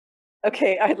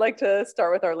Okay, I'd like to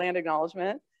start with our land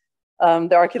acknowledgement.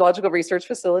 The Archaeological Research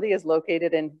Facility is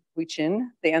located in Huichin,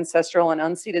 the ancestral and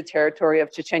unceded territory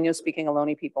of Chichenyo-speaking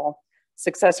Ohlone people,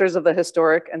 successors of the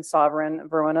historic and sovereign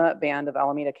Verona Band of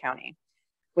Alameda County.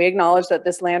 We acknowledge that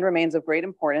this land remains of great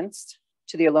importance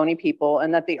to the Ohlone people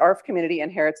and that the ARF community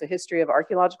inherits a history of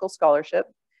archaeological scholarship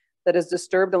that has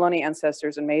disturbed Ohlone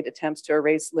ancestors and made attempts to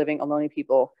erase living Ohlone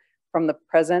people from the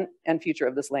present and future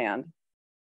of this land.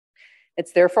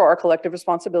 It's therefore our collective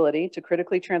responsibility to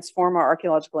critically transform our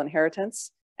archaeological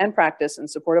inheritance and practice in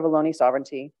support of Ohlone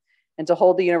sovereignty and to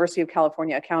hold the University of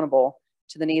California accountable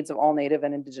to the needs of all Native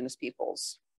and Indigenous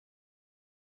peoples.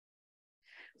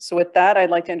 So with that, I'd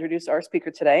like to introduce our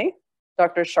speaker today,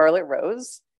 Dr. Charlotte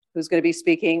Rose, who's going to be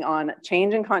speaking on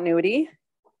change and continuity,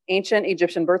 ancient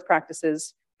Egyptian birth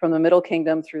practices from the Middle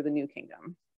Kingdom through the New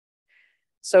Kingdom.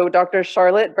 So Dr.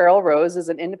 Charlotte Beryl Rose is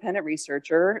an independent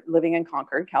researcher living in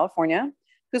Concord, California,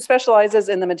 who specializes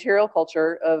in the material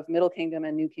culture of Middle Kingdom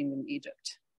and New Kingdom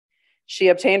Egypt. She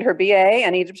obtained her BA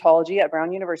in Egyptology at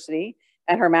Brown University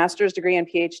and her master's degree and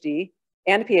PhD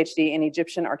in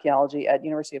Egyptian archaeology at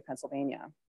University of Pennsylvania.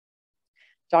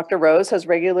 Dr. Rose has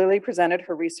regularly presented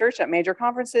her research at major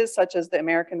conferences such as the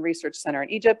American Research Center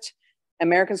in Egypt,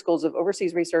 American Schools of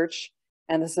Overseas Research,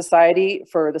 and the Society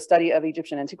for the Study of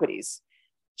Egyptian Antiquities.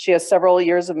 She has several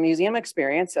years of museum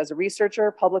experience as a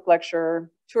researcher, public lecturer,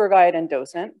 tour guide, and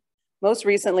docent, most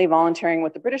recently volunteering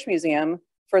with the British Museum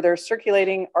for their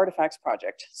Circulating Artifacts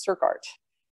Project, CircArt,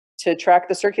 to track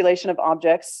the circulation of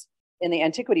objects in the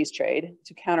antiquities trade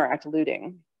to counteract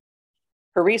looting.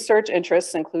 Her research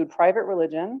interests include private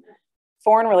religion,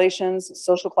 foreign relations,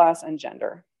 social class, and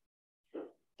gender.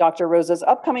 Dr. Rose's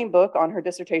upcoming book on her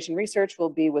dissertation research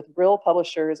will be with Brill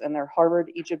Publishers and their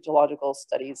Harvard Egyptological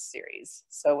Studies series.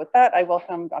 So with that, I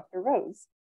welcome Dr. Rose.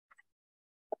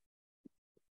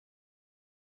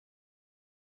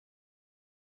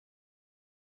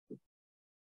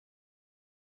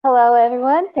 Hello,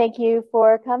 everyone. Thank you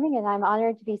for coming, and I'm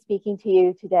honored to be speaking to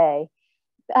you today.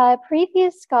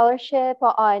 Previous scholarship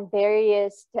on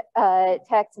various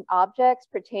texts and objects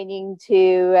pertaining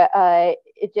to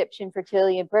Egyptian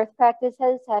fertility and birth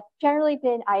practices have generally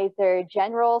been either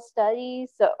general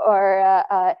studies or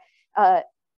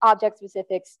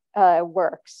object-specific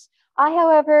works. I,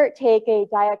 however, take a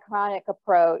diachronic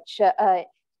approach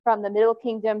from the Middle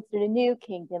Kingdom to the New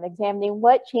Kingdom, examining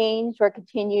what changed or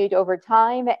continued over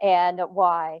time and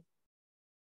why.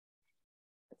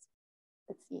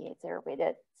 Let's see, is there a way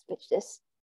to switch this?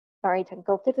 Sorry,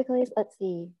 technical difficulties. Let's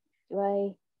see,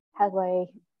 how do I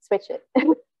switch it?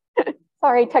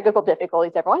 Sorry, technical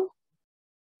difficulties, everyone.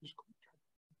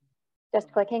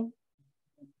 Just clicking.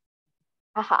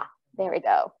 Aha, there we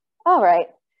go. All right,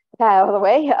 that out of the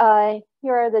way.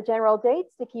 Here are the general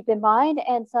dates to keep in mind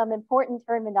and some important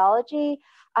terminology.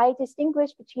 I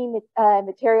distinguish between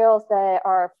materials that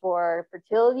are for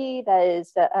fertility, that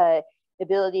is the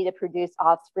ability to produce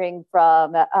offspring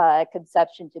from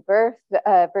conception to birth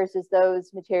versus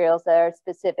those materials that are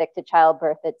specific to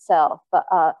childbirth itself.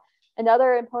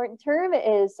 Another important term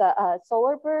is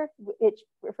solar birth, which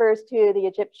refers to the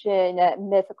Egyptian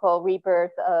mythical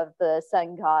rebirth of the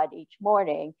sun god each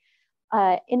morning.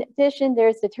 In addition,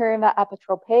 there's the term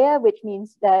apotropeia, which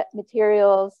means that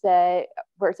materials that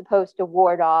were supposed to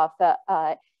ward off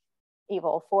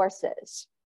evil forces.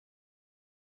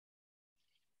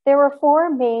 There were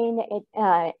four main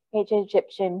ancient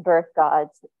Egyptian birth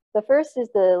gods. The first is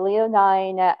the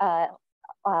Leonine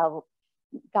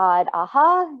god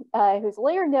Aha, who's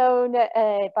later known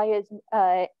by his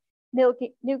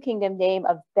New Kingdom name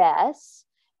of Bes.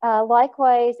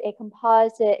 Likewise, a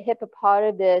composite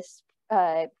hippopotamus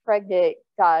pregnant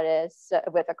goddess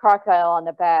with a crocodile on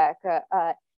the back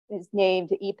is named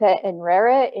Ipet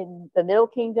Enrere in the Middle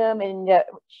Kingdom, and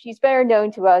she's better known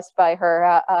to us by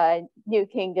her New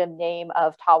Kingdom name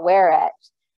of Taweret.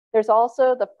 There's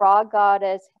also the frog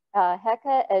goddess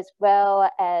Heka, as well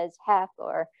as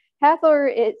Hathor. Hathor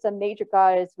is a major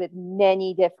goddess with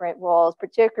many different roles,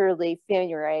 particularly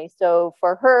funerary. So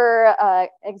for her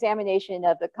examination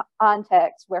of the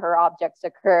context where her objects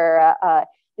occur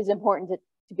is important to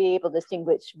be able to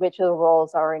distinguish which of the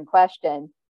roles are in question.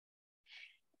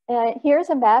 Here's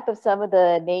a map of some of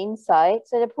the main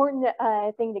sites. An important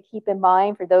thing to keep in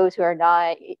mind for those who are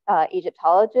not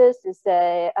Egyptologists is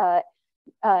that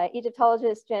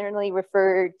Egyptologists generally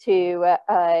refer to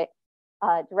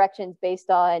directions based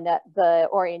on the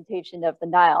orientation of the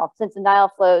Nile. Since the Nile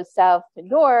flows south to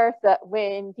north,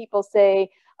 when people say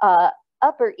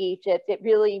Upper Egypt, it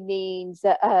really means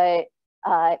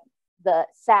the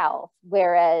south,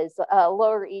 whereas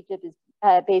Lower Egypt is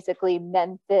basically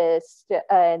Memphis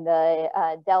and the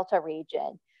Delta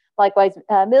region. Likewise,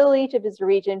 Middle Egypt is a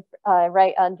region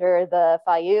right under the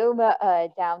Fayum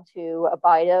down to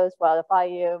Abydos, while the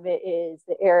Fayum is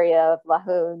the area of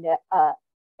Lahoun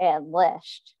and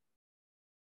Lisht.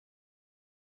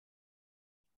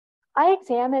 I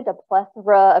examined a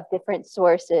plethora of different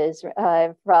sources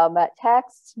from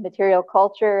texts, material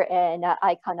culture, and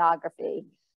iconography.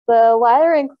 The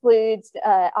latter includes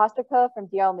ostraca from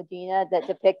Deir el-Medina that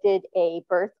depicted a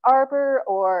birth arbor,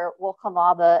 or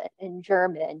Wolkenlabe in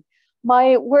German.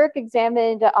 My work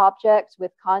examined objects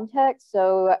with context,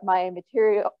 so my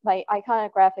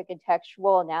iconographic and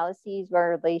textual analyses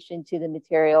were in relation to the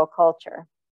material culture.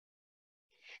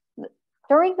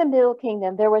 During the Middle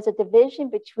Kingdom, there was a division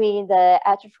between the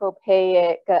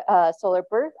atropaic solar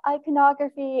birth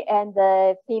iconography and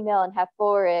the female and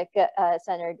haploric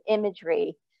centered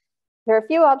imagery. There are a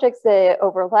few objects that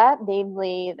overlap,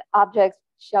 namely objects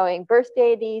showing birth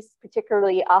deities,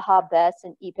 particularly Aha-Bes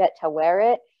and Ibet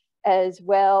Taweret, as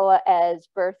well as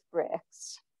birth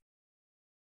bricks.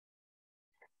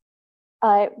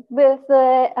 With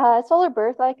the solar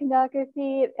birth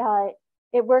iconography,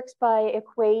 it works by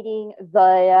equating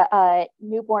the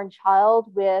newborn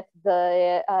child with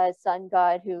the sun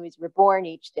god who is reborn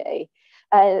each day.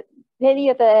 Many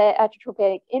of the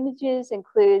atropaic images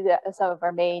include some of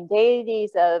our main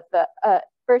deities of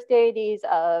birth deities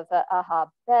of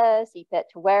Aha-Bes, Ibet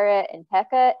Taweret, and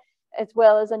Heket, as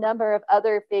well as a number of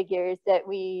other figures that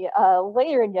we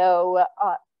later know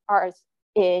are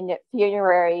in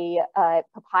funerary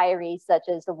papyri, such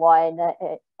as the one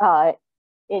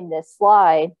in this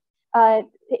slide. The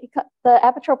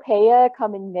apotropeia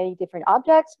come in many different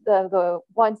objects. The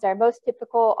ones that are most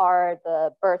typical are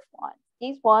the birth ones.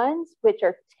 These ones, which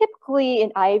are typically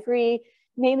in ivory,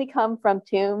 mainly come from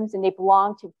tombs, and they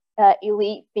belong to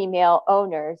elite female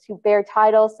owners who bear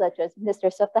titles such as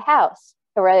Mistress of the House,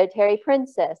 Hereditary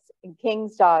Princess, and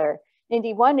King's Daughter.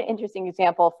 Indeed, one interesting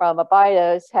example from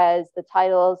Abydos has the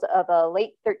titles of a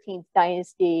late 13th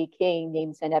dynasty king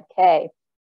named Seneb-K.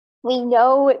 We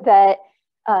know that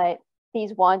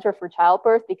these wands are for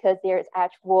childbirth because there's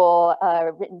actual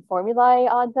written formulae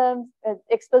on them,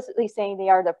 explicitly saying they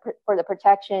are for the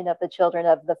protection of the children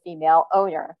of the female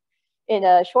owner. In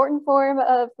a shortened form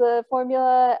of the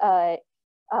formula,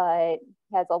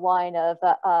 has a line of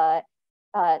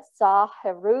Sa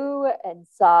Heru and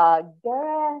Sa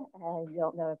Gera, I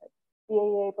don't know if it's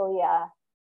able,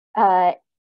 yeah.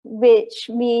 Which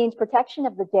means protection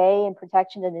of the day and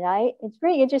protection of the night. It's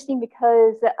pretty interesting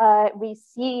because we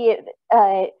see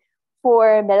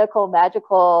for medical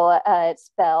magical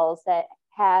spells that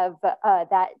have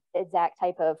that exact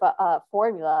type of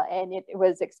formula, and it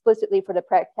was explicitly for the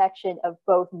protection of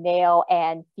both male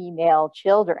and female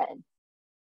children.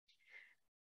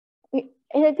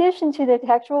 In addition to the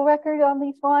textual record on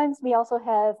these wands, we also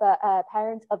have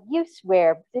patterns of use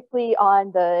wear, particularly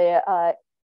on the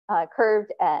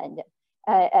curved end,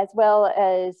 as well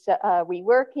as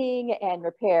reworking and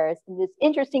repairs. In this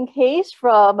interesting case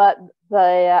from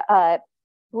the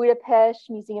Budapest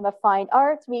Museum of Fine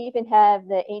Arts, we even have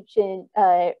the ancient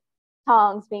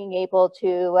tongs being able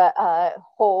to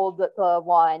hold the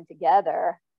wand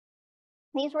together.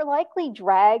 These were likely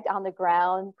dragged on the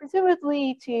ground,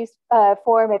 presumably to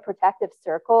form a protective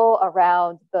circle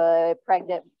around the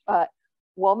pregnant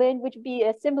woman, which would be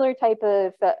a similar type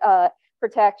of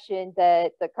protection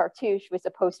that the cartouche was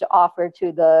supposed to offer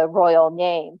to the royal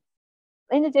name.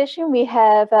 In addition, we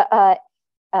have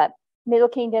Middle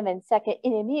Kingdom and Second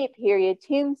Intermediate Period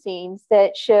tomb scenes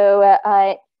that show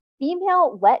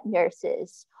female wet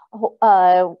nurses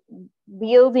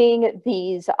wielding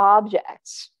these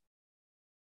objects.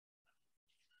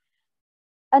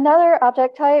 Another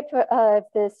object type of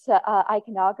this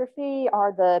iconography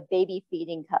are the baby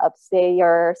feeding cups. They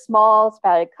are small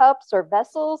spouted cups or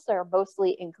vessels that are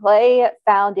mostly in clay,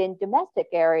 found in domestic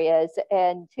areas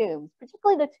and tombs,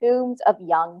 particularly the tombs of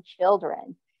young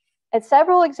children. And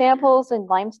several examples in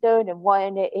limestone and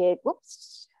one in,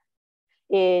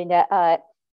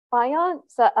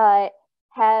 faience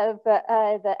have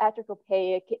the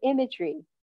atropaic imagery.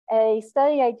 A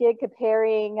study I did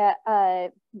comparing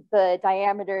the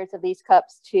diameters of these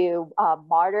cups to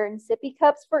modern sippy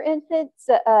cups for infants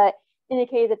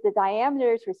indicated that the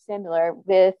diameters were similar,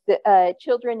 with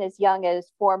children as young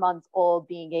as 4 months old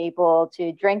being able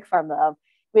to drink from them,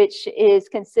 which is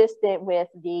consistent with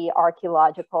the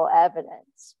archaeological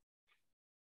evidence.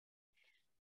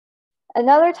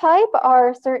 Another type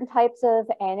are certain types of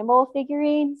animal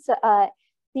figurines.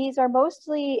 These are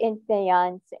mostly in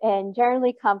faience and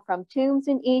generally come from tombs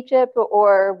in Egypt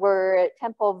or were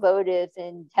temple votives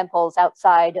in temples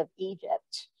outside of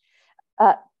Egypt.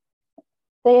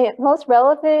 The most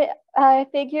relevant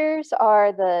figures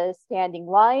are the standing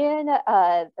lion,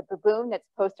 the baboon that's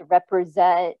supposed to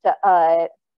represent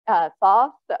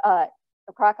Thoth,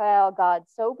 the crocodile god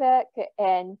Sobek,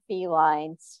 and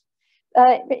felines.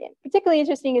 Particularly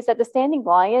interesting is that the standing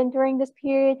lion during this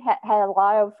period had a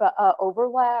lot of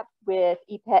overlap with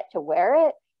Ipet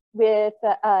Taweret, with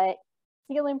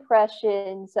seal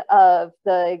impressions of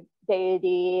the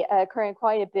deity occurring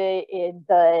quite a bit in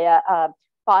the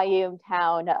Fayum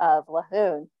town of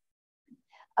Lahoun.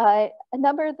 A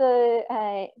number of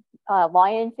the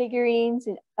lion figurines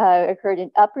occurred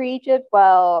in Upper Egypt,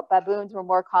 while baboons were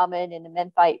more common in the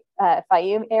Memphite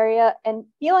Fayum area. And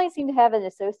felines seem to have an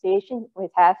association with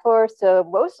Hathor, so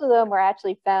most of them were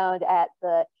actually found at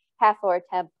the Hathor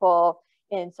temple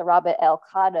in Sarabat el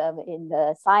Khadam in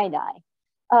the Sinai.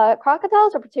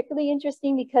 Crocodiles are particularly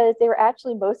interesting because they were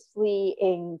actually mostly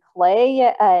in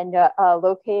clay and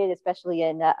located especially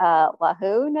in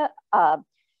Lahoun.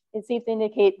 It seems to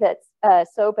indicate that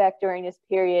Sobek during this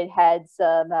period had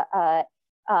some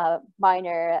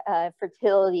minor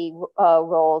fertility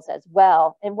roles as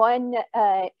well. And one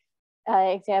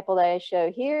example that I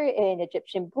show here in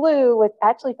Egyptian blue was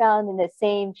actually found in the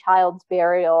same child's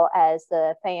burial as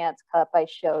the faience cup I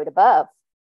showed above.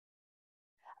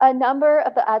 A number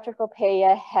of the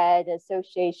Atracopeia had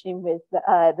association with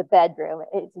the bedroom.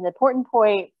 It's an important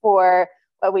point for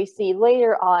what we see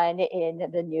later on in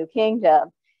the New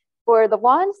Kingdom. For the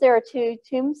wands, there are two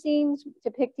tomb scenes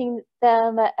depicting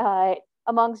them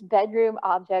amongst bedroom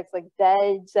objects like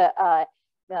beds,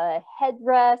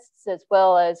 headrests, as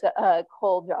well as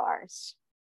coal jars.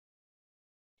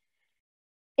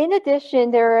 In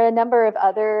addition, there are a number of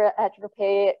other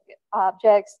Atracopeia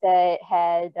objects that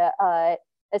had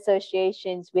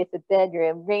associations with the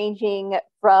bedroom, ranging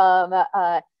from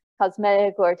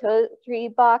cosmetic or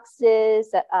toiletry boxes,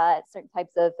 certain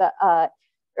types of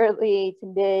early to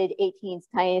mid 18th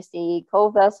dynasty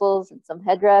coal vessels, and some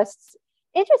headrests.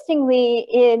 Interestingly,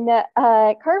 in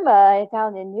Kerma,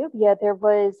 down in Nubia, there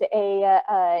was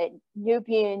a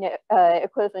Nubian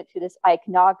equivalent to this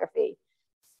iconography.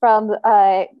 From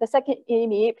the second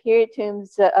intermediate period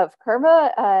tombs of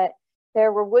Kerma,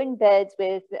 there were wooden beds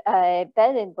with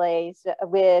bed inlays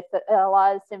with a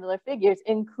lot of similar figures,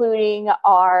 including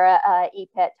our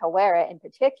Ipet Taweret in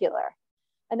particular.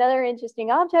 Another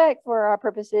interesting object for our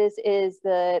purposes is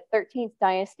the 13th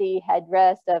dynasty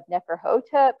headdress of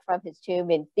Neferhotep from his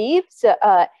tomb in Thebes,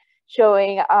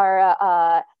 showing our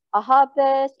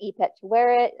Ahabes, Ipet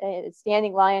Taweret, a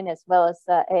standing lion, as well as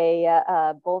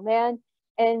a bullman.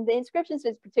 And the inscriptions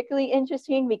is particularly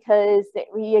interesting because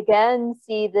we again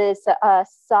see this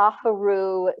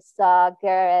Saharu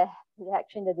Sagere,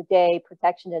 protection of the day,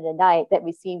 protection of the night, that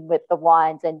we see with the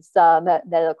wands and some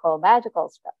medical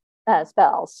magical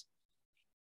spells.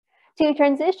 To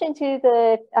transition to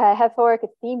the Hathoric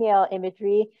female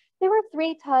imagery, there were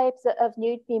three types of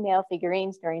nude female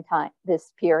figurines during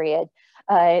this period.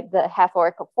 The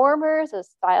Hathoric formers, a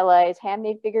stylized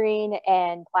handmade figurine,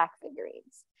 and plaque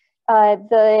figurines.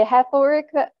 The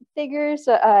Hathoric figures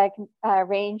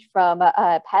range from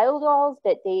paddle dolls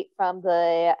that date from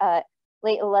the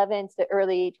late 11th to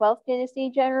early 12th dynasty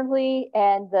generally,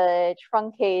 and the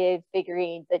truncated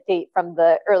figurines that date from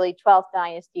the early 12th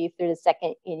dynasty through the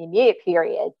second intermediate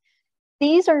period.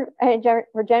 These were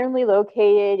generally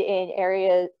located in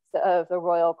areas of the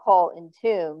royal cult and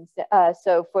tombs.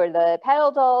 So for the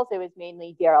paddle dolls, it was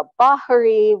mainly Deir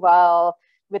al-Bahari, while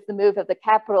with the move of the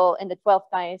capital in the 12th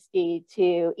dynasty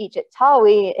to Egypt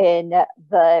Tawi in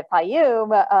the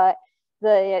Fayum,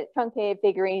 the truncated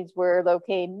figurines were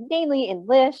located mainly in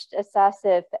Lisht,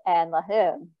 Asasif, and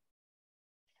Lahoun.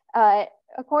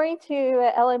 According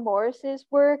to Ellen Morris's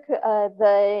work,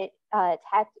 the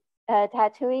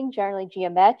tattooing, generally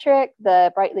geometric,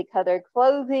 the brightly colored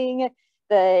clothing,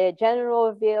 the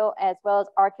genital reveal, as well as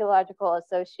archaeological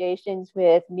associations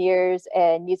with mirrors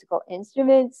and musical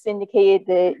instruments, indicated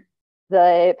that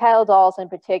the paddle dolls in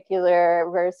particular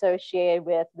were associated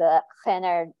with the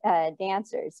Khenar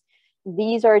dancers.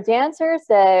 These are dancers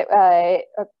that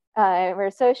were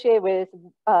associated with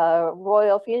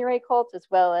royal funerary cults as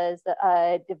well as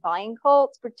divine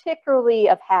cults, particularly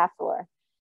of Hathor.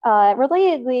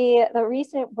 Relatedly, the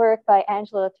recent work by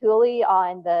Angela Tully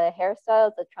on the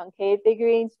hairstyles of truncated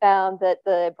figurines found that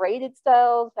the braided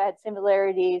styles had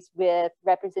similarities with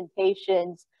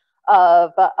representations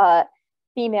of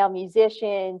female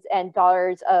musicians and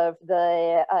daughters of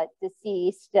the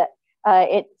deceased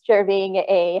It's serving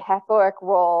a Hathoric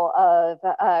role of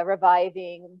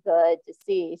reviving the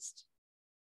deceased.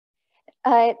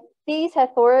 These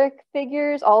Hathoric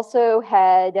figures also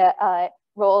had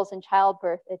roles in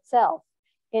childbirth itself.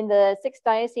 In the 6th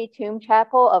Dynasty tomb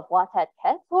chapel of Watat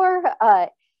Hathor,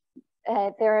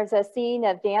 there is a scene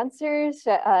of dancers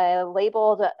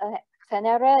labeled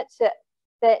Kheneret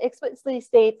that explicitly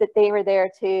states that they were there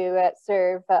to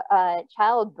serve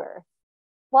childbirth.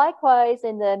 Likewise,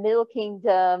 in the Middle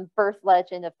Kingdom birth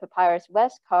legend of Papyrus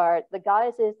Westcott, the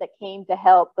goddesses that came to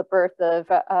help the birth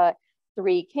of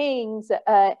 3 kings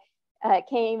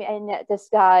came in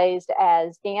disguised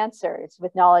as dancers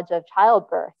with knowledge of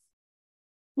childbirth.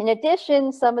 In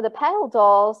addition, some of the paddle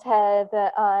dolls have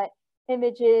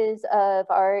images of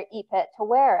our Ipet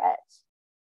Taweret.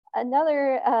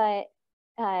 Another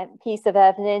piece of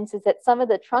evidence is that some of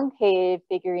the truncated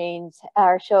figurines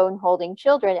are shown holding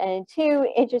children. And in 2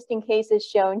 interesting cases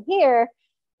shown here,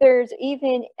 there's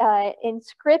even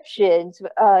inscriptions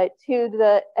to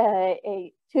the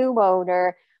a tomb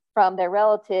owner from their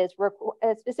relatives,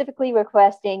 specifically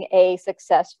requesting a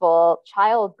successful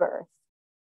childbirth.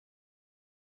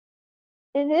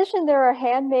 In addition, there are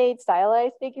handmade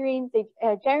stylized figurines. They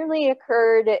generally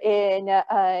occurred in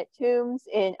tombs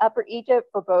in Upper Egypt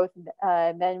for both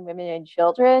men, women, and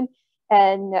children,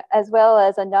 and as well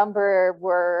as a number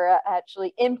were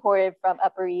actually imported from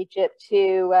Upper Egypt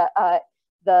to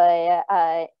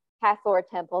the Hathor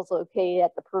temples located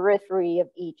at the periphery of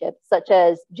Egypt, such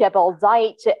as Jebel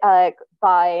Zayt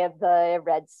by the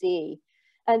Red Sea.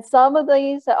 And some of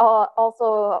these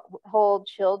also hold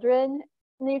children.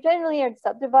 And they generally are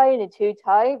subdivided into 2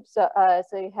 types. So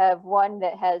you have one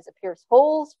that has pierced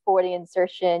holes for the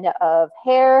insertion of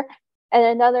hair, and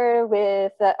another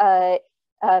with a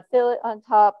fillet on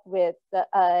top with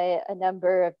a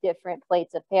number of different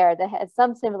plates of hair that has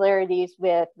some similarities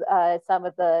with some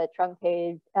of the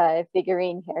truncated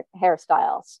figurine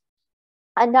hairstyles.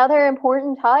 Another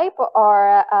important type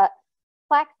are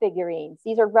plaque figurines.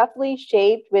 These are roughly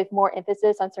shaped with more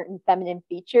emphasis on certain feminine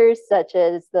features, such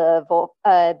as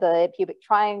the pubic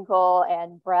triangle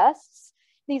and breasts.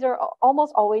 These are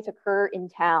almost always occur in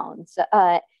towns.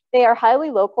 They are highly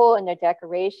local in their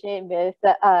decoration, with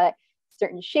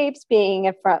certain shapes being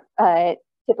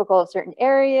typical of certain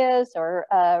areas, or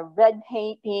red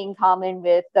paint being common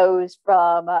with those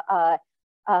from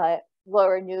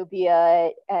Lower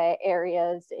Nubia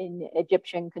areas in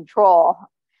Egyptian control.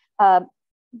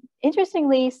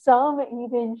 Interestingly, some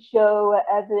even show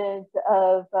evidence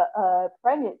of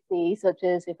pregnancy, such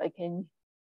as I can't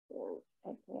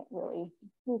really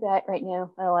do that right now.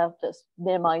 I'll just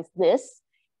minimize this.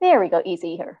 There we go,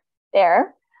 easier.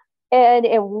 There. And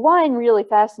in one really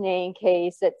fascinating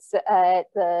case, it's at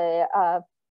the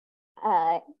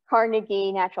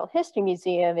Carnegie Natural History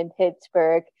Museum in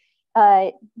Pittsburgh.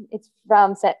 It's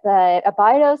from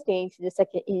Abydos dating to the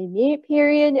Second Intermediate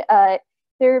period.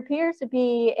 There appears to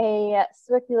be a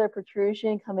circular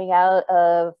protrusion coming out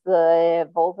of the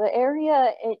vulva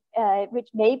area, which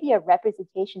may be a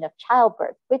representation of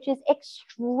childbirth, which is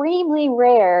extremely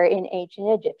rare in ancient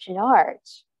Egyptian art.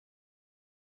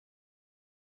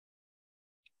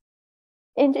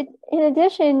 In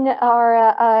addition,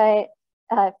 our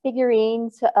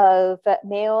figurines of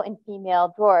male and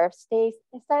female dwarfs, they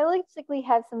stylistically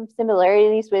have some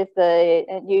similarities with the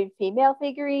nude female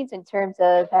figurines in terms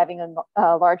of having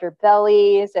larger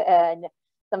bellies and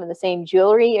some of the same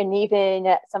jewelry, and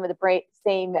even some of the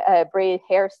same braided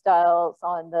hairstyles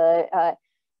on the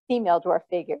female dwarf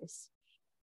figures.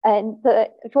 And the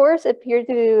dwarfs appear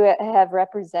to have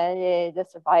represented the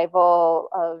survival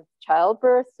of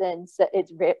childbirth, since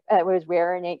it was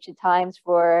rare in ancient times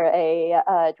for a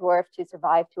dwarf to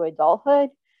survive to adulthood.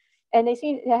 And they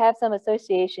seem to have some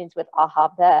associations with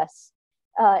Ahabes.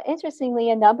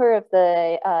 Interestingly, a number of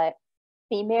the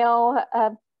female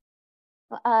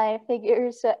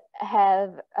figures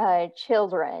have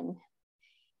children,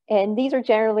 and these are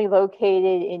generally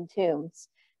located in tombs.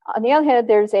 On the other hand,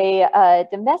 there's a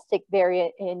domestic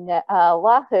variant in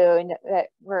Lahu that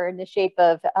were in the shape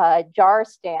of jar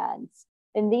stands.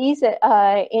 And these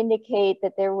indicate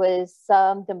that there was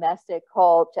some domestic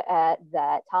cult at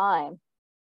that time.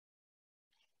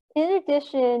 In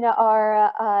addition,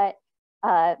 our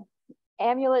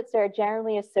amulets are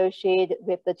generally associated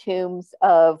with the tombs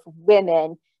of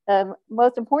women. The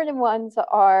most important ones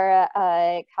are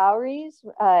cowries,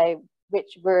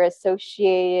 which were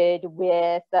associated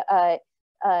with the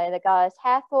goddess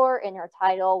Hathor in her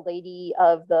title, Lady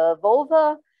of the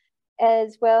Vulva,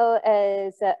 as well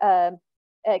as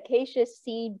acacia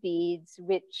seed beads,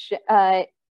 which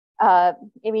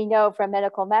And we know from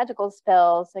medical magical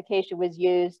spells, acacia was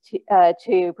used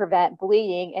to prevent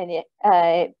bleeding,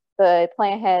 and the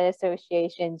plant had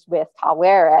associations with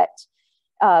Taweret.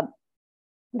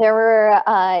 There were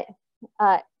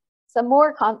some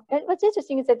more, what's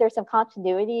interesting is that there's some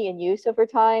continuity in use over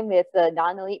time with the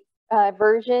non-elite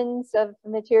versions of the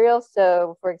material.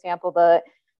 So for example, the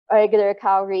regular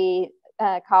cowries,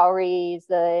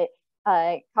 the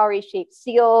cowrie-shaped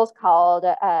seals called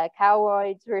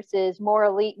cowroids versus more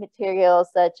elite materials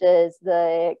such as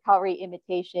the cowrie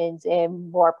imitations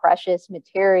and more precious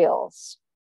materials.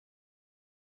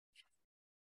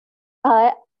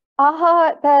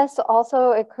 Aha Bes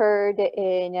also occurred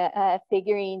in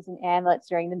figurines and amulets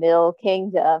during the Middle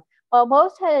Kingdom. While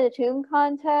most had a tomb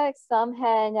context, some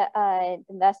had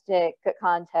domestic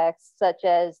context, such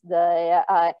as the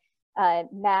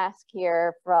mask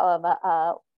here from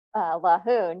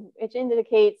Lahun, which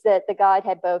indicates that the god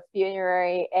had both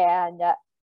funerary and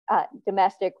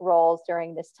domestic roles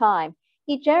during this time.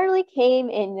 He generally came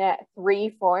in three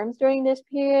forms during this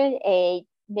period: a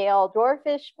male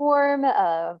dwarfish form,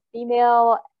 a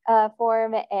female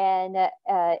form, and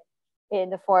in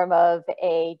the form of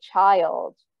a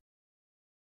child.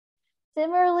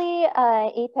 Similarly,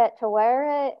 Epet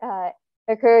Taweret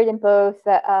occurred in both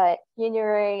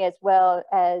funerary as well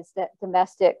as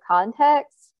domestic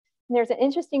contexts. And there's an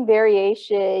interesting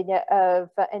variation of,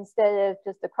 instead of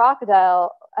just the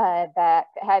crocodile back,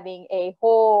 having a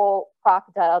whole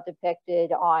crocodile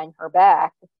depicted on her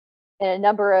back. And a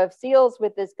number of seals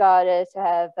with this goddess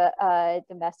have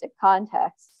domestic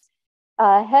contexts.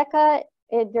 Heka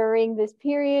during this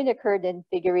period occurred in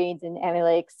figurines and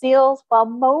amuletic seals. While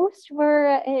most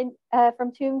were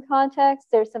from tomb contexts,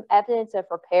 there's some evidence of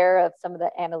repair of some of the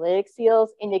amuletic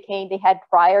seals, indicating they had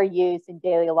prior use in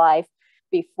daily life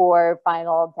before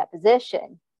final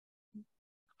deposition.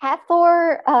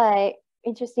 Hathor,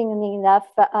 interestingly enough,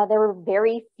 there were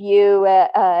very few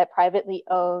privately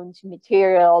owned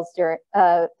materials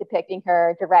depicting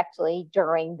her directly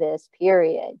during this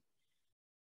period.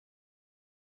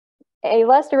 A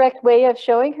less direct way of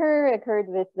showing her occurred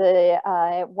with the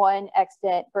one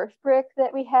extant birth brick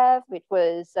that we have, which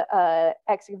was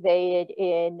excavated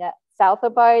in south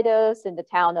of Barbados in the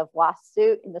town of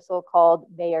Wassut in the so-called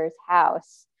mayor's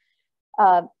house.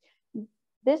 Though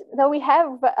we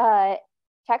have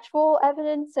textual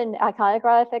evidence and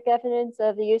iconographic evidence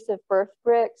of the use of birth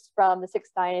bricks from the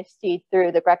 6th dynasty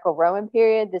through the Greco-Roman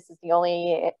period, this is the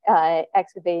only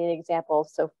excavated example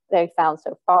they've found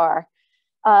so far.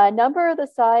 A number of the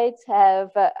sites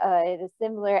have the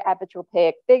similar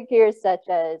apotropaic figures such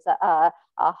as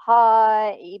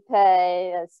Aha, Ipe,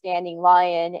 a standing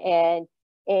lion, and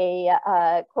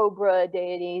a cobra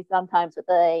deity, sometimes with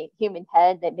a human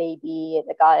head that may be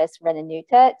the goddess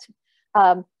Renenutet.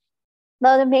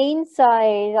 Now the main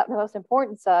side, the most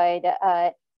important side,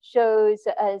 shows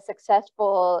a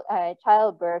successful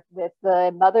childbirth with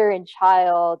the mother and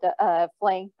child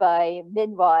flanked by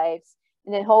midwives,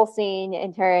 and then whole scene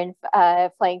in turn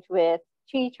flanked with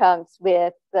tree trunks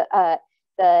with the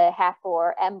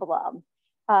Hathor emblem.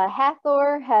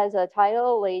 Hathor has a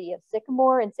title, Lady of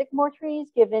Sycamore and Sycamore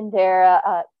trees, given their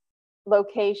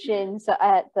locations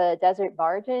at the desert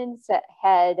margins that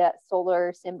had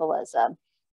solar symbolism.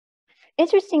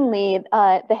 Interestingly,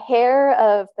 the hair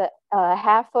of the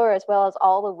Hathor, as well as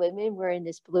all the women, were in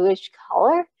this bluish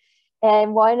color.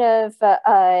 And one of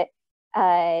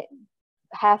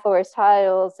Hathor's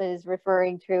titles is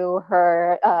referring to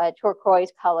her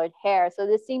turquoise colored hair. So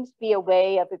this seems to be a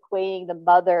way of equating the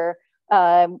mother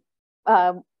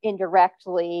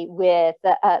indirectly with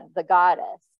the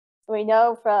goddess. We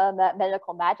know from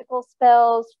medical magical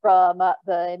spells from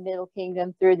the Middle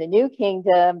Kingdom through the New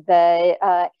Kingdom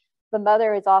that the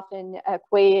mother is often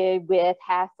equated with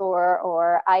Hathor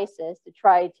or Isis to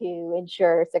try to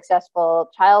ensure successful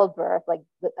childbirth, like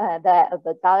that of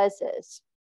the goddesses.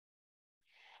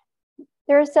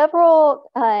 There are several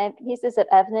pieces of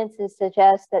evidence that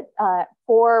suggest that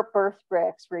 4 birth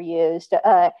bricks were used,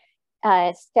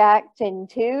 stacked in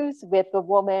 2s, with the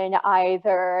woman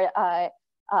either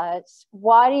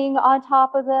squatting on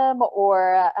top of them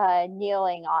or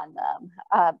kneeling on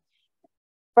them.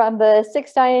 From the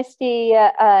 6th dynasty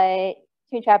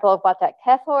tomb chapel of Watak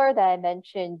Kethor that I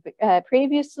mentioned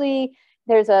previously,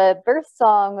 there's a birth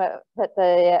song that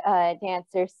the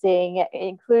dancers sing,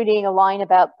 including a line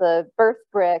about the birth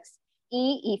bricks,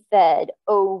 Ifed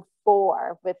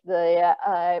 04, with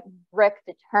the brick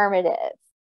determinative.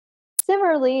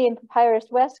 Similarly, in Papyrus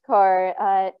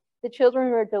Westcar, the children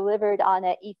were delivered on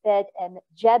a Ifed and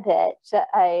Jebet,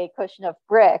 a cushion of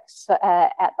bricks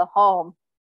at the home.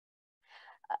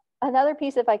 Another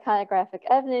piece of iconographic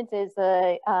evidence is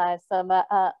some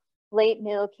late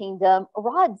Middle Kingdom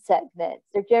rod segments.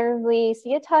 They're generally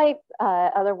ceotite,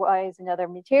 otherwise in other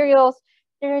materials.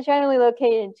 They're generally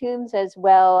located in tombs as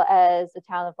well as the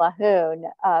town of Lahoun.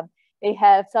 They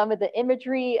have some of the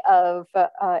imagery of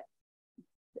the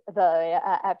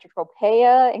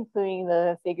Aptropoeia, including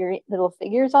the little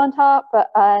figures on top.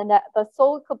 And the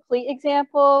sole complete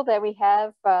example that we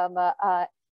have from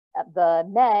the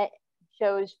Met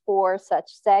shows 4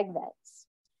 such segments.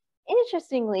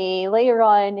 Interestingly, later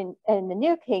on in the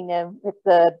New Kingdom, with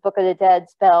the Book of the Dead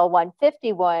spell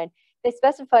 151, they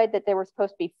specified that there were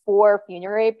supposed to be 4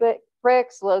 funerary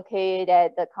bricks located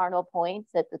at the cardinal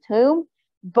points at the tomb.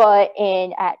 But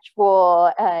in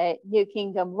actual New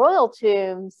Kingdom royal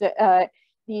tombs,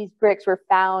 these bricks were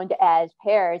found as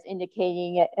pairs,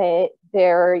 indicating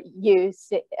their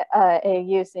use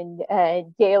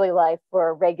in daily life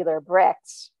for regular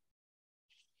bricks.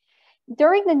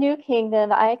 During the New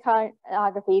Kingdom,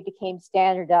 iconography became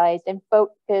standardized and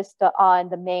focused on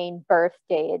the main birth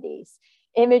deities.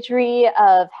 Imagery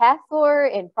of Hathor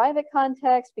in private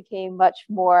context became much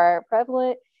more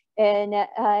prevalent, and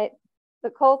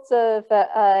the cults of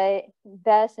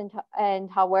Bes and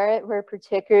Taweret were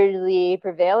particularly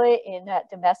prevalent in that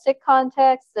domestic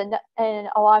context, and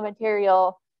a lot of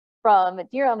material from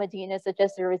Deir al-Medina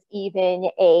suggests there was even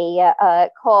a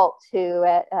cult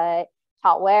to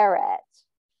Taweret.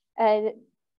 And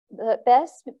the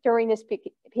Bes during this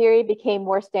period became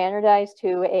more standardized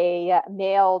to a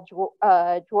male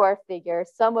dwarf figure,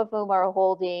 some of whom are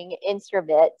holding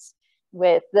instruments,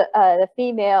 with the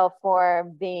female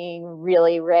form being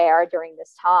really rare during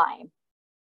this time.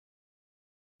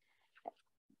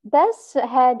 Bes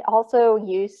had also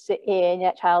use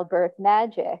in childbirth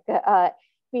magic.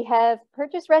 We have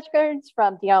purchase records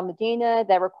from Deir al-Medina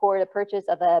that record a purchase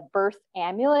of a birth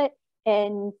amulet,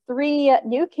 and 3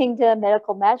 New Kingdom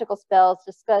medical magical spells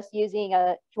discuss using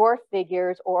dwarf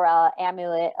figures or an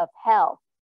amulet of health.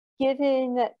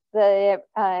 Given the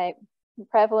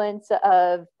prevalence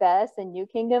of Bes and New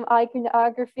Kingdom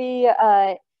iconography,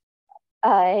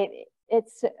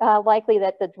 it's likely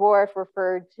that the dwarf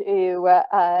referred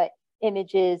to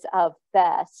images of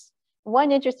Bes.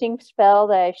 One interesting spell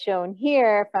that I've shown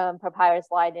here from Papyrus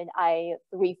Leiden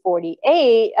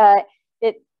I-348,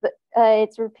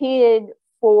 it's repeated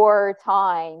 4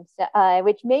 times,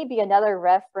 which may be another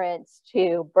reference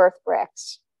to birth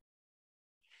bricks.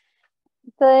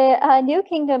 The New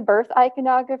Kingdom birth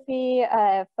iconography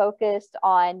focused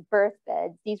on birth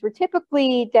beds. These were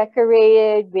typically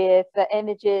decorated with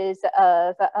images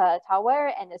of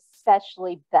Taweret and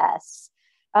especially Bes.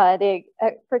 They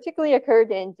particularly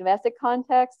occurred in domestic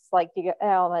contexts like Deir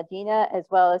al-Medina, as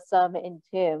well as some in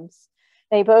tombs.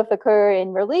 They both occur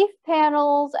in relief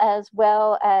panels as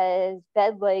well as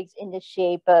bed legs in the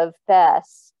shape of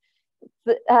Bes.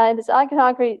 This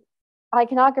iconography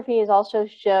is also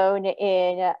shown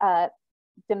in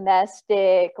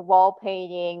domestic wall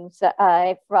paintings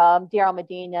from Deir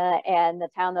al-Medina and the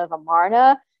town of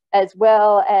Amarna, as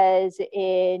well as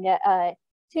in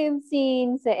tomb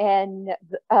scenes and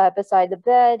beside the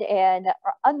bed, and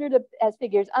as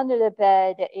figures under the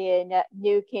bed in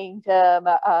New Kingdom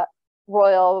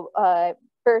royal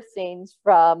birth scenes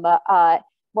from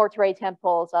mortuary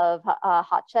temples of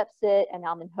Hatshepsut and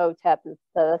Amenhotep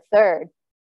III.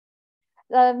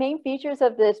 The main features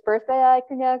of this birth bed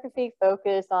iconography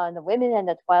focus on the women and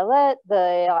the toilet,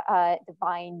 the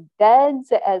divine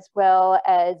beds, as well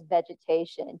as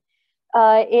vegetation.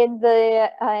 In the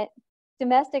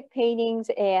domestic paintings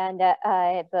and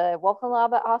the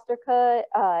Wolkenlabe Osterka,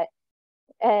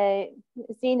 a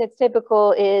scene that's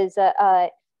typical is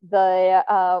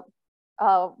the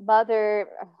mother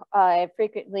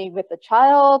frequently with the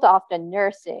child, often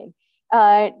nursing.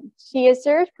 She is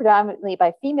served predominantly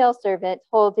by female servants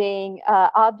holding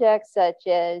objects such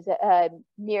as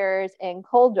mirrors and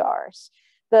coal jars.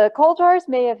 The coal jars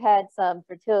may have had some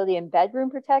fertility and bedroom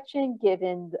protection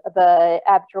given the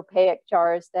apotropaic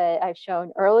jars that I've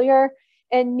shown earlier.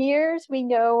 And mirrors we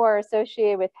know are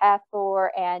associated with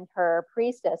Hathor and her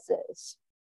priestesses.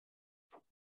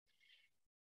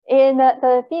 In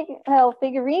the female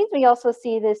figurines, we also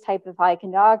see this type of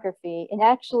iconography. And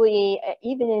actually,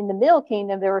 even in the Middle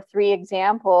Kingdom, there were 3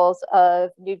 examples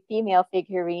of nude female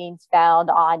figurines found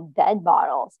on bed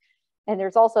models. And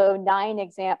there's also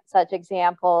 9 such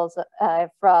examples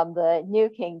from the New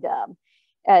Kingdom.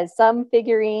 As some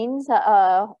figurines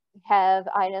have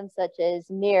items such as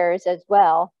mirrors as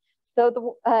well. So the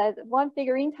one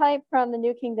figurine type from the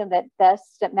New Kingdom that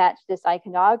best match this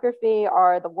iconography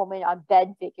are the woman on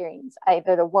bed figurines.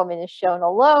 Either the woman is shown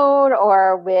alone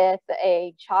or with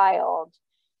a child.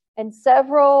 And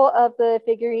several of the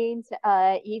figurines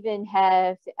even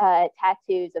have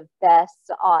tattoos of Bess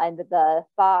on the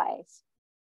thighs.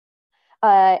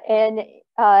 And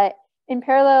in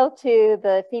parallel to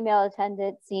the female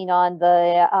attendant seen on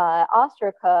the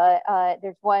ostraca,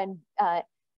 there's one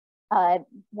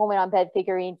woman on bed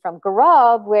figurine from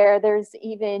Garab where there's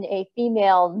even a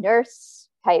female nurse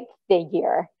type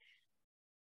figure.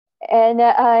 And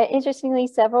interestingly,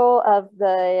 several of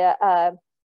the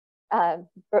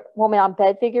woman on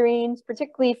bed figurines,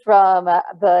 particularly from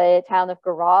the town of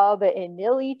Garab in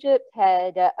Middle Egypt,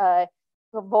 had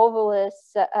volvulus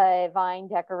vine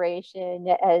decoration,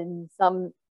 and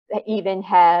some even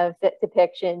have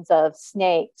depictions of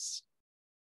snakes.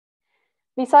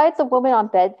 Besides the woman on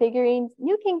bed figurines,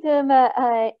 New Kingdom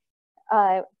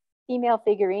female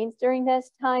figurines during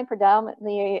this time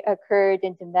predominantly occurred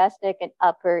in domestic and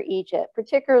Upper Egypt,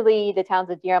 particularly the towns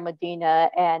of Deir al-Medina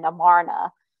and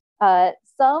Amarna.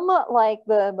 Some, like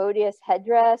the modius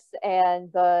headdress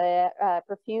and the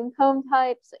perfume comb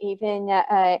types, even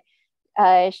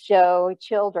show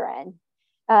children.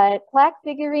 Plaque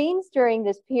figurines during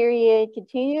this period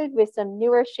continued with some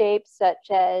newer shapes, such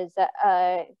as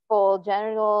full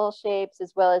genital shapes,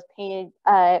 as well as painted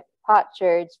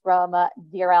potsherds from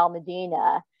Deir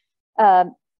al-Medina.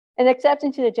 An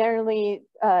exception to the generally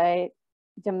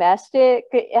domestic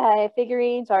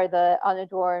figurines are the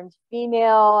unadorned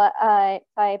female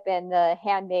type and the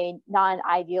handmade,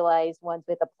 non-idealized ones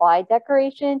with applied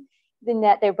decoration, in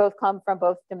that they both come from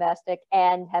both domestic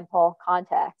and temple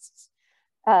contexts.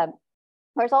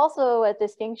 There's also a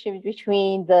distinction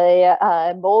between the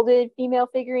molded female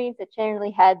figurines that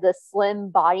generally had the slim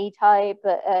body type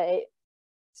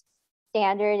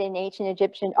standard in ancient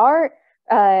Egyptian art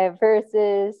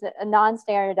versus a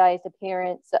non-standardized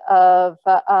appearance of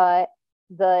the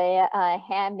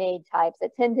handmade types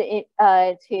that tend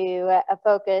to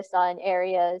focus on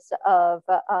areas of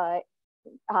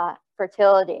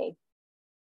fertility.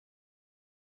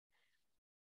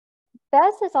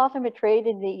 Bess is often portrayed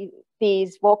in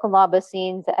these Vulcanlaba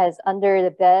scenes as under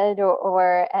the bed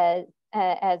or as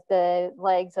the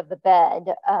legs of the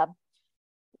bed.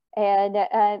 And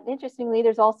interestingly,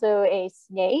 there's also a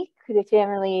snake that's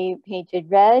generally painted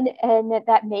red, and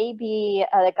that may be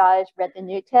the goddess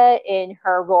Retenute in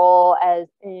her role as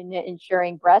in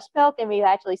ensuring breast milk. And we've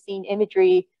actually seen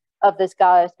imagery of this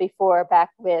goddess before,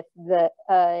 back with the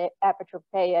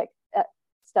apotropaic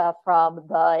stuff from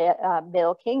the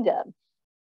Middle Kingdom.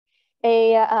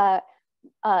 A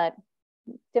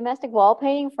domestic wall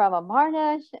painting from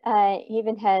Amarna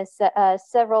even has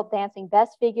several dancing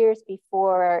Bess figures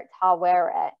before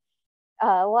Taweret.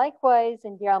 Likewise,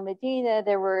 in Deir al-Medina,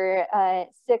 there were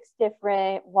 6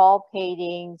 different wall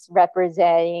paintings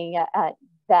representing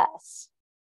Bess.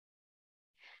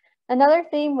 Another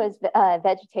theme was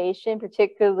vegetation,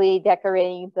 particularly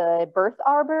decorating the birth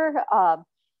arbor,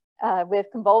 with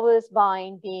convolvulus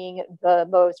vine being the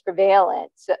most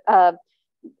prevalent.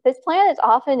 This plant is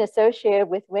often associated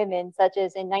with women, such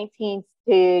as in 19th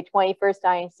to 21st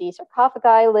dynasty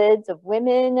sarcophagi lids of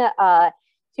women,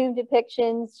 tomb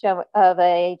depictions of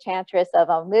a chantress of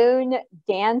Amun,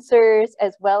 dancers,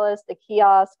 as well as the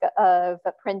kiosk of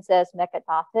Princess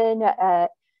Meketaten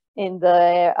in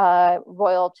the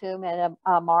royal tomb in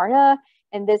Amarna.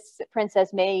 And this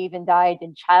princess may even died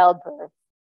in childbirth.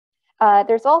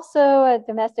 There's also a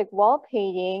domestic wall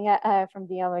painting from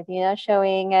Deir al-Medina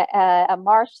showing a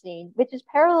marsh scene, which is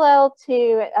parallel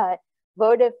to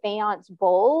votive faience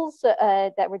bowls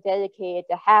that were dedicated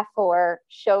to Hathor,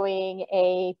 showing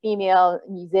a female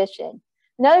musician.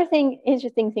 Another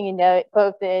interesting thing to note,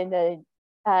 both in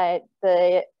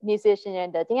the musician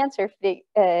and the dancer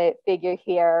figure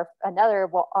here, another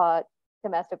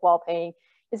domestic wall painting,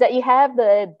 is that you have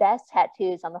the Bess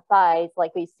tattoos on the thighs,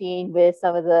 like we've seen with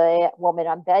some of the woman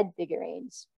on bed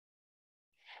figurines.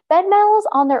 Bed metals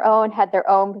on their own had their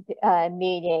own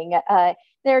meaning.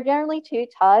 There are generally 2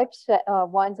 types.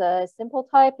 One's a simple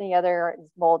type and the other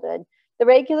is molded. The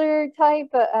regular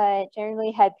type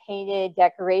generally had painted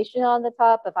decoration on the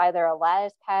top of either a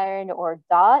lattice pattern or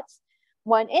dots.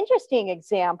 One interesting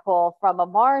example from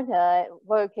Amarna,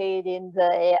 located in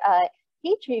the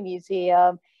Petrie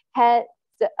Museum, had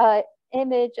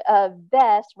image of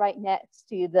Bess right next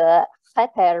to the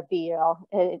Kheper beetle,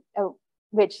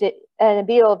 which a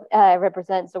beetle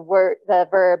represents the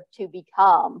verb to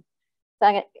become.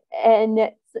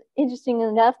 And interesting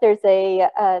enough, there's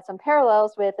some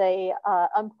parallels with a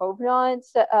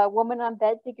unprovenance woman on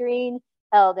bed figurine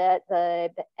held at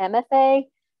the MFA,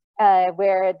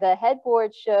 where the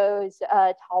headboard shows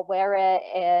Taweret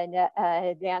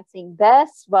and dancing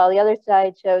Bess, while the other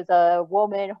side shows a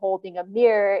woman holding a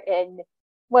mirror and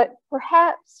what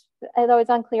perhaps, although it's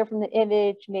unclear from the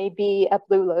image, may be a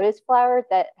blue lotus flower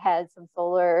that has some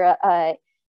solar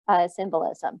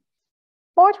symbolism.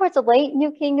 More towards the late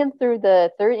New Kingdom through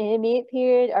the Third Intermediate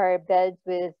period are beds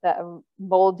with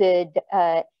molded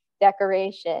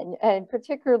decoration, and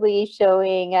particularly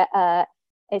showing a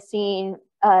scene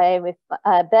with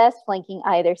Bess flanking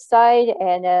either side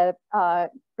and a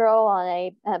girl on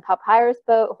a papyrus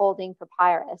boat holding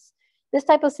papyrus. This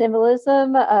type of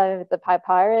symbolism of the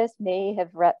papyrus may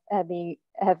have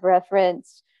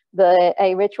referenced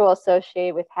a ritual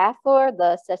associated with Hathor,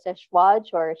 the seseshwaj,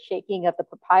 or shaking of the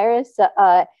papyrus,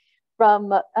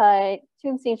 from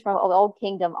tomb scenes from Old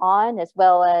Kingdom on, as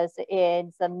well as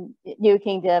in some New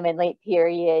Kingdom and late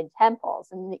period temples.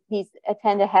 And these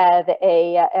tend to have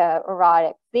a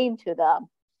erotic theme to them.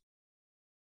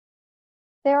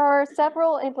 There are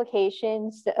several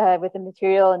implications with the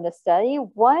material in the study.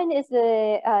 One is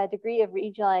the degree of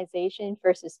regionalization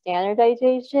versus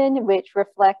standardization, which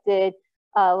reflected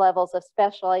levels of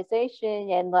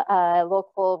specialization and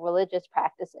local religious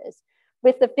practices.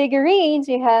 With the figurines,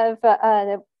 you have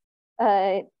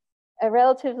a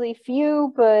relatively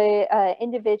few but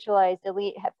individualized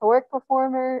elite Hathoric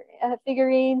performer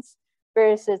figurines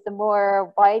versus the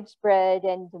more widespread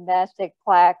and domestic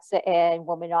plaques and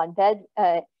woman on bed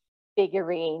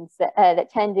figurines that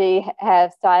tend to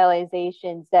have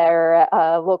stylizations that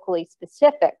are locally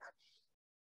specific.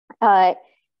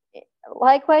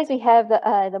 Likewise, we have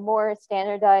the more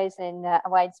standardized and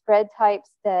widespread types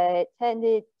that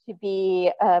tended to be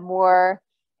more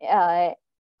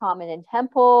common in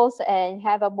temples and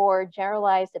have a more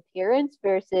generalized appearance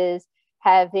versus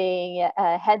having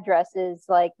headdresses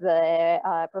like the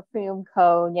perfume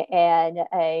cone and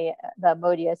the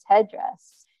modius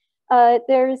headdress.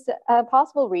 There's a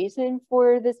possible reason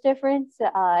for this difference,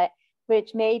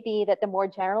 which may be that the more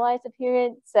generalized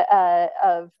appearance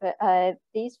of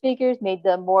these figures made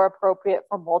them more appropriate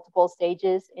for multiple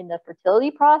stages in the fertility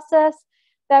process.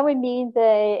 That would mean that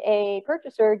a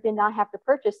purchaser did not have to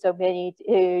purchase so many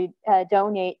to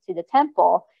donate to the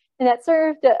temple. And that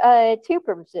served two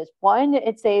purposes. One,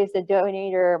 it saves the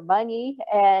donator money,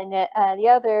 and the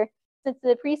other, since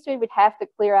the priesthood would have to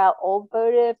clear out old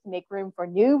votives to make room for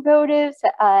new votives,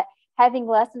 having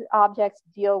less objects to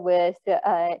deal with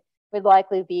would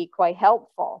likely be quite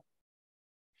helpful.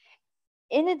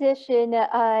 In addition,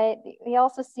 we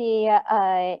also see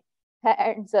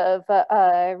patterns of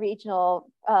regional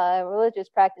religious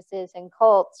practices and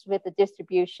cults with the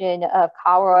distribution of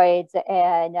colloids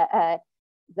and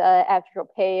the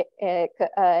apotropaic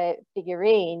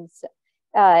figurines.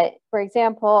 For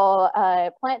example,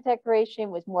 plant decoration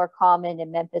was more common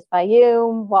in Memphis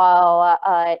Fayum, while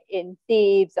in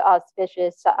Thebes,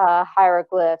 auspicious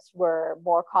hieroglyphs were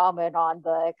more common on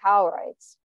the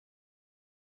colloids.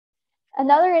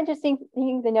 Another interesting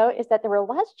thing to note is that there were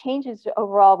less changes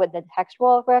overall with the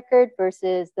textual record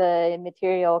versus the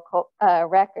material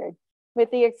record, with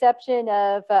the exception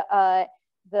of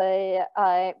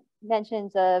the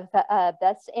mentions of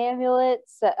Beth's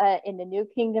amulets in the New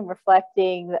Kingdom,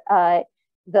 reflecting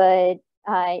the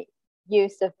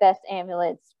use of Beth's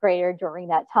amulets greater during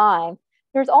that time.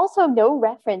 There's also no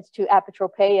reference to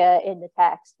apotropeia in the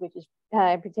text, which is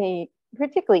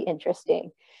particularly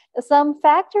interesting. Some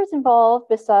factors involved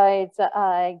besides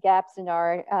gaps in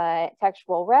our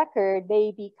textual record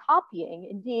may be copying.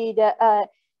 Indeed,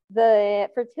 the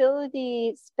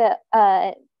fertility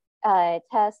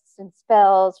tests and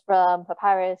spells from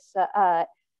Papyrus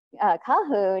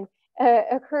Kahun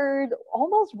occurred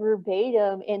almost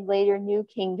verbatim in later New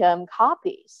Kingdom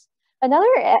copies.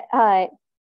 Another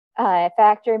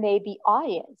factor may be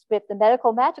audience, with the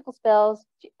medical magical spells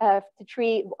to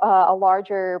treat a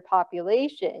larger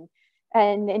population.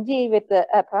 And indeed, with the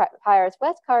Papyrus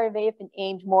Westcar, may have been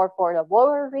aimed more for the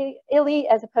lower elite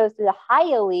as opposed to the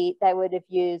high elite that would have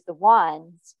used the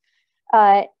wands.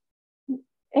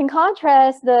 In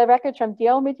contrast, the records from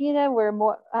Deir Medina were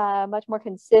much more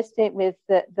consistent with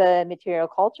the material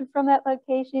culture from that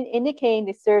location, indicating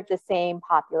they served the same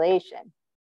population.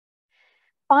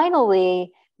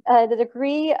 Finally, the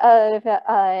degree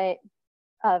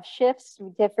of shifts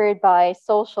differed by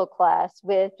social class,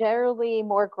 with generally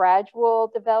more gradual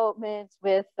developments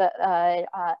with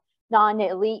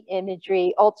non-elite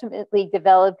imagery ultimately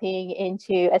developing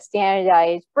into a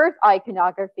standardized birth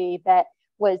iconography that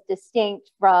was distinct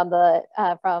from the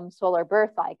solar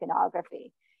birth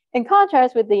iconography. In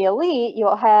contrast with the elite,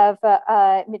 you'll have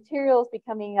materials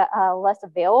becoming less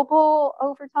available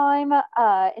over time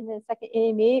in the Second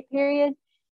Intermediate period,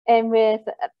 and with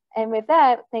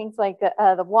that, things like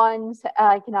the wands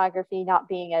iconography not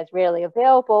being as readily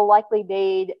available likely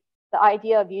made the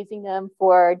idea of using them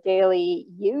for daily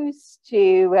use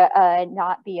to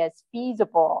not be as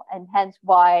feasible, and hence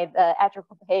why the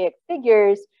anthropomorphic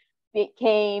figures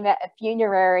became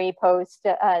funerary post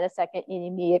the Second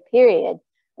Intermediate Period.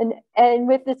 And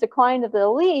with this decline of the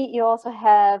elite, you also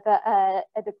have a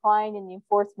decline in the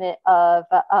enforcement of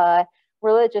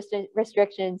religious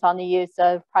restrictions on the use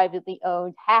of privately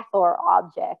owned Hathor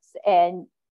objects and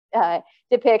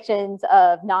depictions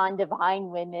of non-divine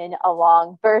women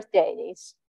along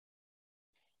birthdays.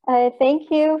 Thank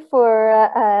you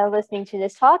for listening to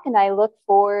this talk, and I look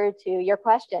forward to your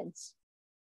questions.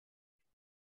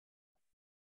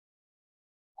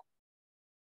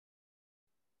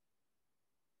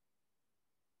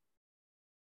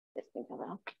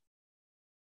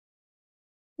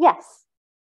 Yes.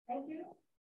 Thank you.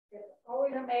 It's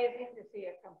always amazing to see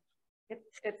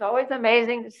it's always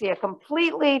amazing to see a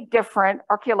completely different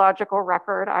archaeological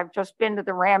record. I've just been to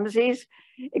the Ramses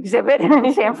exhibit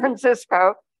in San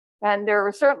Francisco, and there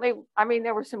were certainly, I mean,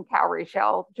 there was some cowrie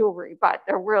shell jewelry, but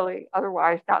there really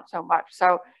otherwise not so much.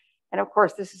 So, and of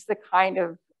course, this is the kind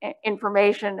of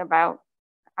information about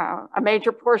a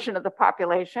major portion of the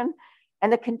population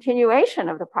and the continuation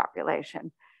of the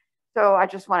population. So I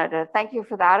just wanted to thank you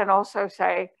for that, and also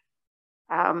say,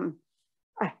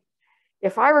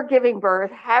 if I were giving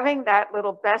birth, having that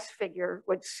little Bess figure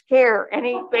would scare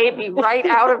any baby right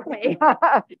out of me.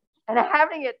 And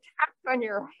having it tapped on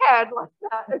your head like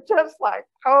that, it's just like,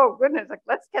 oh goodness, like,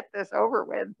 let's get this over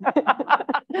with.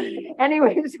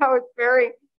 Anyway, so it's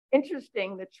very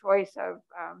interesting, the choice of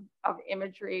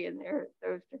imagery and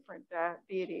those different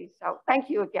deities. So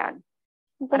thank you again.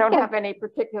 I don't have any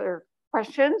particular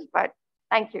questions, but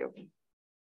thank you.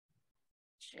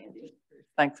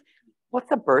 Thanks.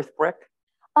 What's a birth brick?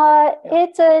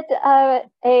 It's a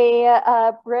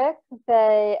brick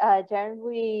that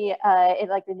generally,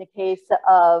 like in the case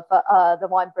of the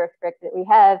one birth brick that we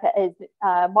have, is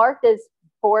marked as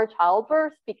for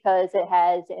childbirth because it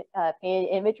has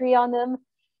painted imagery on them.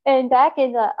 And back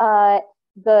in the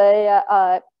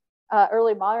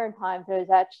early modern times, it was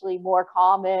actually more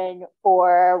common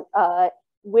for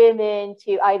women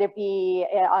to either be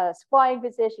on a squatting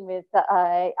position with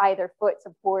either foot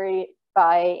supported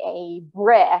by a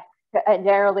brick, and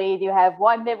generally you have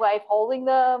one midwife holding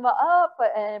them up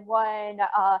and one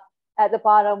at the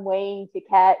bottom waiting to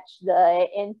catch the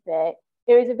infant.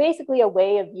 It was basically a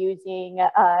way of using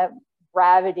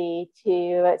gravity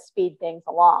to speed things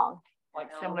along. Like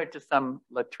similar to some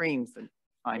latrines that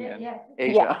find in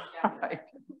Asia. Yeah. Right.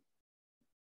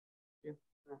 It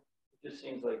just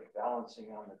seems like balancing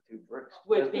on the two bricks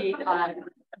would be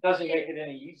doesn't make it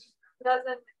any easier.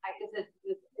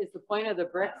 Is the point of the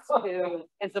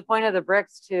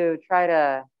bricks to try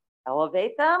to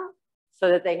elevate them so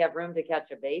that they have room to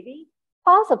catch a baby?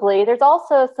 Possibly. There's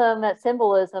also some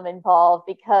symbolism involved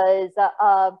because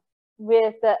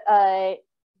with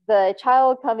the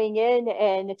child coming in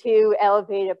and the two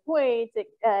elevated points, it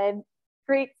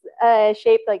creates a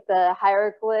shape like the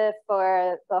hieroglyph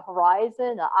for the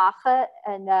horizon, the achet,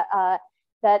 and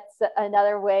that's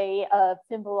another way of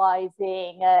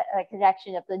symbolizing a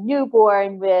connection of the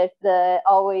newborn with the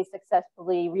always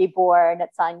successfully reborn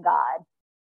sun god.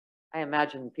 I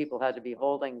imagine people had to be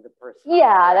holding the person.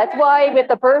 Yeah, that's why with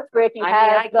the birth brick you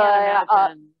have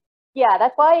yeah,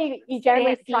 that's why you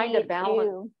generally see trying to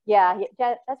balance.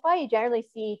 That's why you generally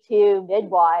see two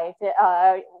midwives,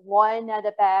 one at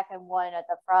the back and one at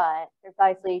the front,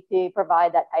 precisely to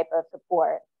provide that type of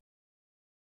support.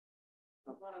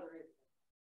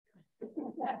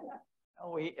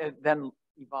 We then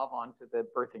evolve on to the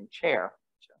birthing chair,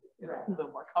 which is a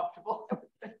little more comfortable.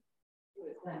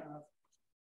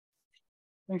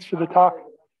 Thanks for the talk.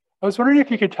 I was wondering if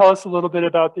you could tell us a little bit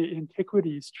about the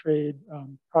antiquities trade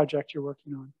project you're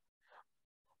working on.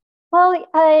 Well,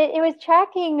 it was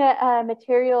tracking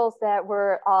materials that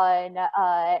were on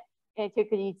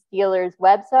antiquities dealers'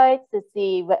 websites to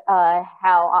see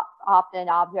how often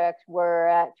objects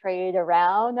were traded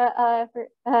around,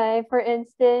 for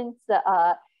instance,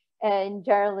 and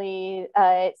generally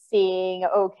seeing,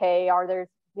 okay, are there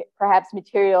perhaps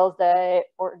materials that,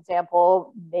 for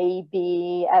example, may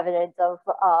be evidence of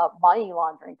money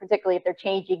laundering, particularly if they're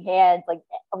changing hands like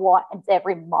once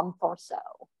every month or so.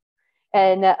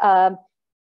 And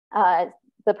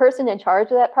the person in charge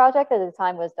of that project at the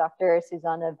time was Dr.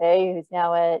 Susanna Bay, who's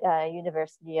now at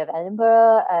University of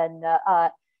Edinburgh. And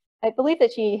I believe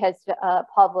that she has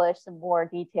published some more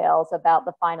details about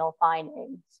the final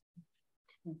findings.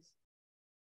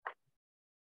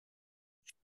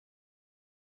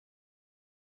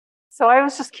 So I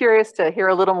was just curious to hear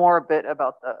a little more a bit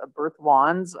about the birth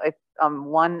wands.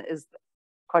 One is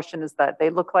question is that they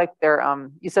look like they're,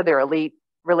 you said they're elite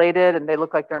related and they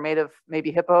look like they're made of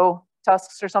maybe hippo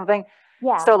tusks or something.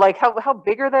 Yeah. So like how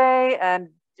big are they? And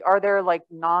are there like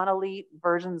non-elite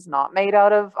versions not made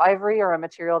out of ivory or a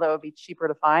material that would be cheaper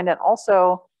to find? And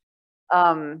also,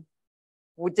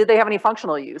 did they have any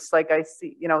functional use? Like I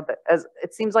see, you know, as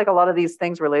it seems like a lot of these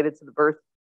things related to the birth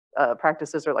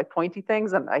practices are like pointy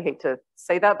things. And I hate to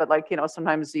say that, but like, you know,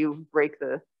 sometimes you break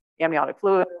the amniotic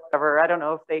fluid or whatever. I don't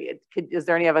know if is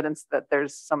there any evidence that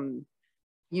there's some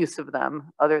use of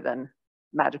them other than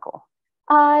magical?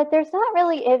 There's not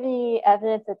really any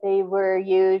evidence that they were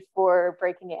used for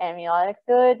breaking the amniotic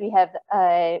fluid. We have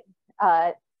at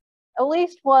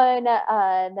least one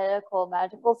medical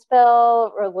magical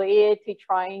spell related to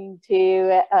trying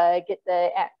to get the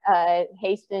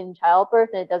hasten childbirth,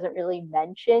 and it doesn't really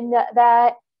mention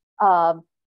that.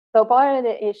 So one of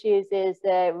the issues is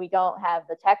that we don't have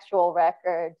the textual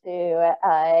record to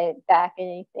back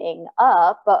anything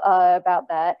up about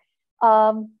that.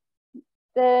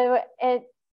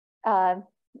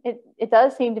 It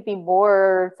does seem to be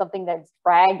more something that's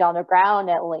dragged on the ground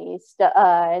at least.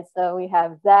 So we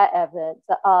have that evidence.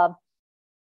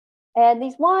 And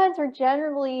these wands are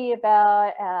generally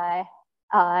about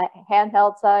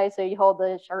handheld size. So you hold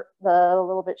the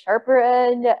little bit sharper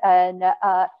end, and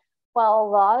while a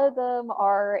lot of them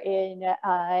are in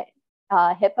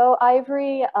hippo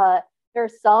ivory,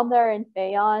 there's some that are in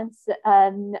faience,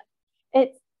 and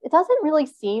it doesn't really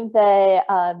seem that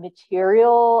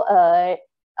material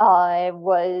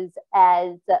was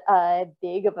as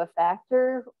big of a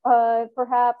factor,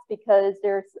 perhaps, because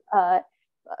there's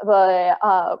the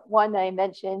one I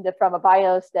mentioned from a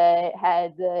bios that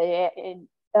had the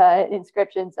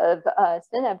inscriptions of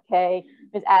Sinebke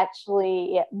was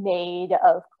actually made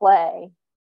of clay.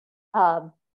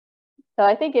 So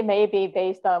I think it may be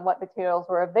based on what materials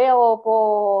were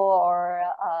available, or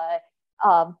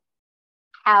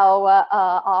how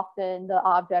often the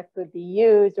object would be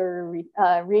used or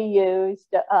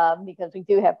reused, because we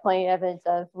do have plenty of evidence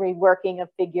of reworking of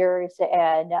figures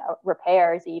and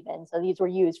repairs even. So these were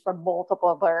used for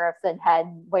multiple births and had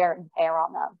wear and tear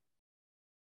on them.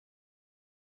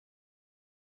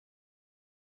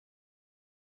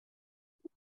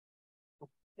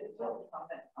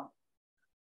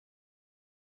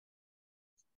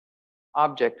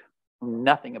 Object,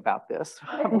 nothing about this,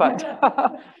 but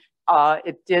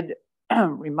it did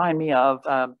remind me of,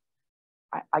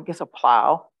 I guess, a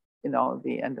plow, you know,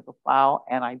 the end of a plow.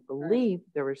 And I believe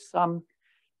there were some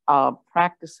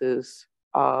practices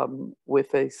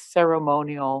with a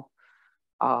ceremonial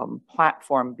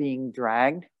platform being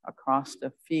dragged across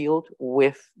the field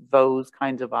with those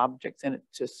kinds of objects in it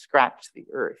to scratch the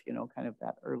earth, you know, kind of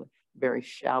that early, very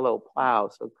shallow plow.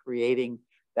 So creating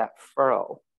that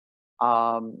furrow.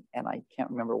 And I can't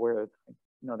remember where I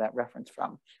know that reference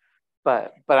from,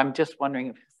 but I'm just wondering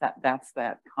if that's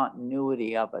that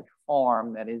continuity of a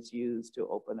form that is used to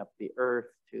open up the earth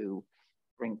to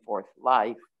bring forth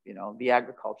life, you know, the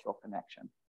agricultural connection,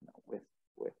 you know, with.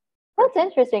 That's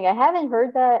interesting. I haven't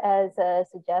heard that as a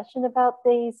suggestion about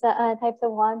these types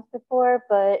of wands before,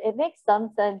 but it makes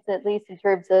some sense, at least in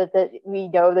terms of that we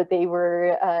know that they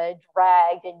were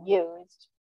dragged and used.